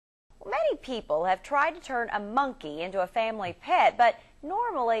Many people have tried to turn a monkey into a family pet, but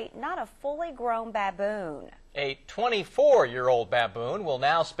normally not a fully grown baboon. A 24-year-old baboon will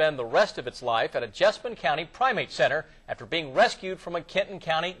now spend the rest of its life at a Jessamine County Primate Center after being rescued from a Kenton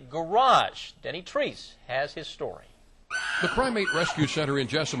County garage. Denny Treese has his story. The Primate Rescue Center in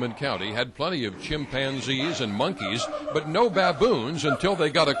Jessamine County had plenty of chimpanzees and monkeys, but no baboons until they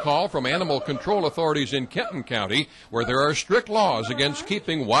got a call from animal control authorities in Kenton County, where there are strict laws against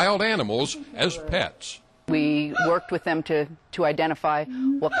keeping wild animals as pets. We worked with them to identify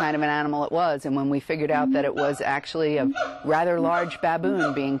what kind of an animal it was, and when we figured out that it was actually a rather large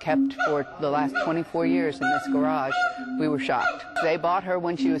baboon being kept for the last 24 years in this garage, we were shocked. They bought her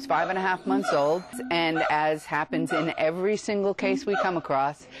when she was 5.5 months old, and as happens in every single case we come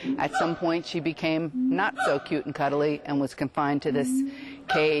across, at some point she became not so cute and cuddly and was confined to this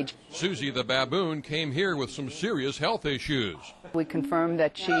cage. Susie the baboon came here with some serious health issues. We confirmed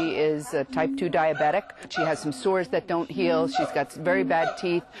that she is a type 2 diabetic. She has some sores that don't heal. She's got very bad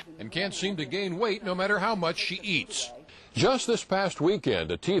teeth. And can't seem to gain weight no matter how much she eats. Just this past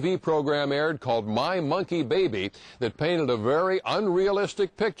weekend, a TV program aired called My Monkey Baby that painted a very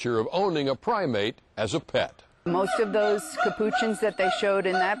unrealistic picture of owning a primate as a pet. Most of those capuchins that they showed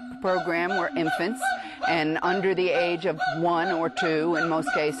in that program were infants and under the age of 1 or 2 in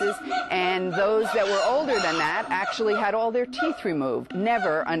most cases, and those that were older than that actually had all their teeth removed.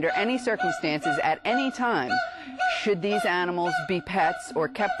 Never, under any circumstances, at any time, should these animals be pets or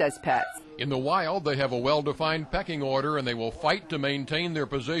kept as pets. In the wild, they have a well-defined pecking order, and they will fight to maintain their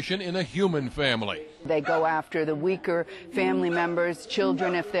position in a human family. They go after the weaker family members,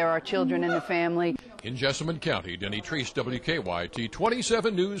 children if there are children in the family. In Jessamine County, Denny Treese, WKYT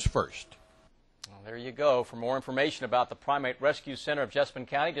 27 News First. Well, there you go. For more information about the Primate Rescue Center of Jessamine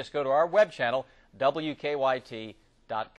County, just go to our web channel, WKYT.com.